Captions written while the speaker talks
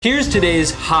Here's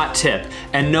today's hot tip,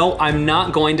 and no, I'm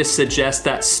not going to suggest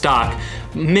that stock,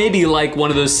 maybe like one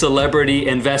of those celebrity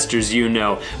investors you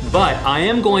know, but I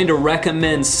am going to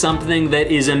recommend something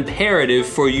that is imperative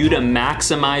for you to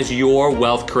maximize your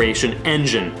wealth creation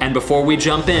engine. And before we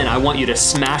jump in, I want you to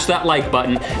smash that like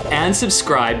button and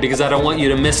subscribe because I don't want you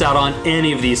to miss out on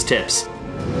any of these tips.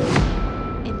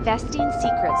 Investing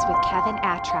Secrets with Kevin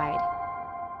Attride.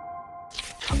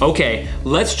 Okay,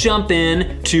 let's jump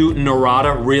in to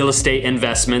Norada real estate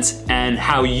investments and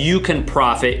how you can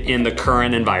profit in the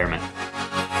current environment.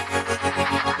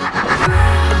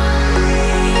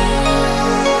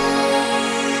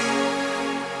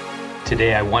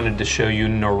 Today I wanted to show you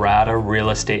Norada real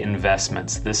estate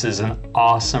investments. This is an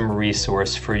awesome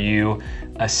resource for you,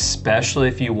 especially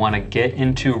if you want to get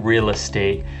into real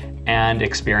estate and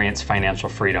experience financial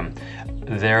freedom.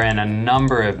 They're in a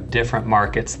number of different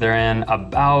markets. They're in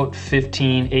about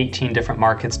 15, 18 different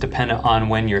markets, depending on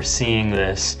when you're seeing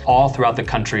this, all throughout the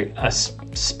country,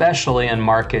 especially in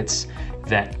markets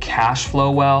that cash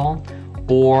flow well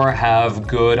or have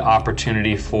good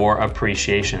opportunity for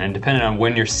appreciation. And depending on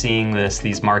when you're seeing this,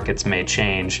 these markets may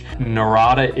change.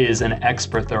 Norada is an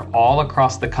expert. They're all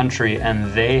across the country,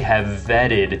 and they have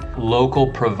vetted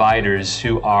local providers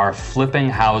who are flipping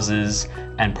houses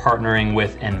and partnering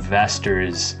with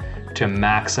investors to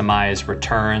maximize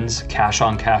returns,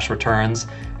 cash-on-cash returns,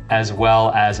 as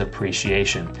well as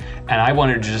appreciation. And I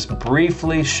wanted to just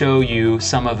briefly show you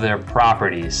some of their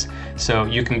properties. So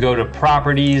you can go to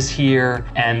properties here,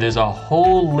 and there's a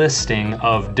whole listing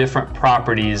of different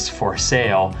properties for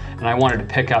sale. And I wanted to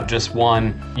pick out just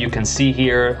one. You can see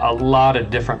here a lot of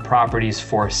different properties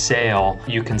for sale.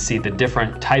 You can see the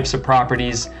different types of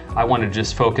properties. I want to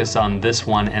just focus on this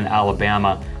one in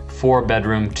Alabama.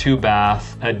 4-bedroom,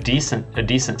 2-bath, a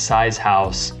decent size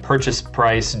house. Purchase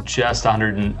price just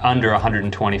under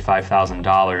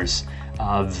 $125,000.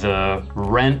 The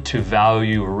rent to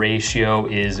value ratio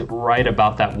is right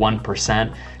about that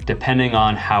 1%. Depending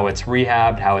on how it's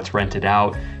rehabbed, how it's rented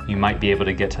out, you might be able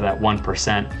to get to that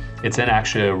 1%. It's in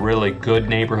actually a really good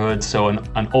neighborhood, so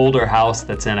an older house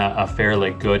that's in a fairly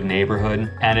good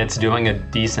neighborhood, and it's doing a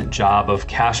decent job of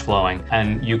cash flowing.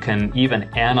 And you can even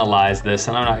analyze this,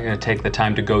 and I'm not going to take the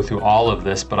time to go through all of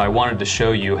this, but I wanted to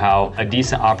show you how a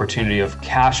decent opportunity of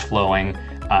cash flowing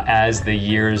as the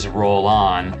years roll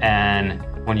on. And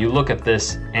when you look at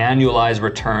this annualized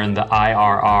return, the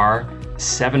IRR,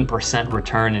 7%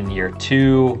 return in year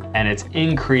 2, and it's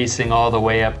increasing all the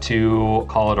way up to,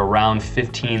 call it around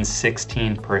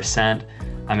 15-16%.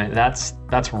 I mean, that's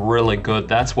really good.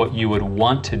 That's what you would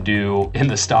want to do in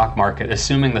the stock market,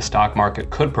 assuming the stock market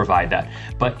could provide that.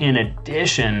 But in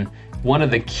addition, one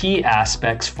of the key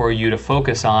aspects for you to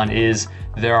focus on is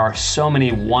there are so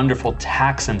many wonderful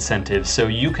tax incentives. So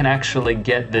you can actually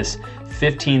get this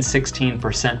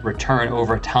 15-16% return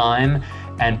over time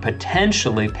and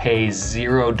potentially pay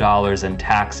 $0 in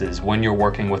taxes when you're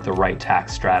working with the right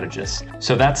tax strategist.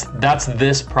 So that's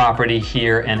this property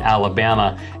here in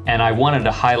Alabama, and I wanted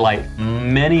to highlight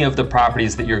many of the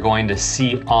properties that you're going to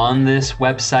see on this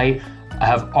website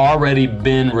have already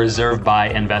been reserved by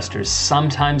investors.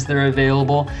 Sometimes they're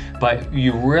available, but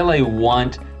you really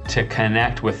want to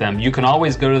connect with them. You can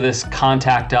always go to this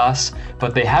Contact Us,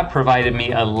 but they have provided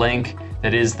me a link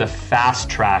that is the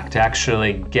fast track to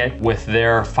actually get with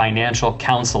their financial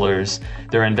counselors,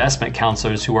 their investment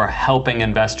counselors who are helping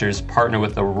investors partner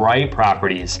with the right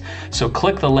properties. So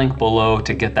click the link below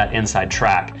to get that inside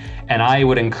track. And I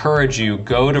would encourage you,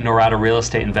 go to Norada Real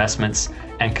Estate Investments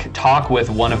and talk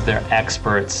with one of their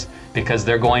experts, because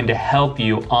they're going to help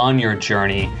you on your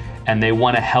journey, and they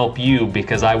want to help you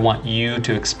because I want you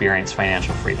to experience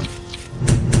financial freedom.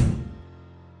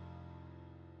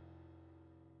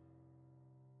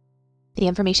 The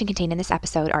information contained in this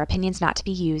episode are opinions not to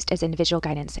be used as individual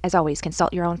guidance. As always,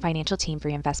 consult your own financial team for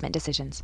your investment decisions.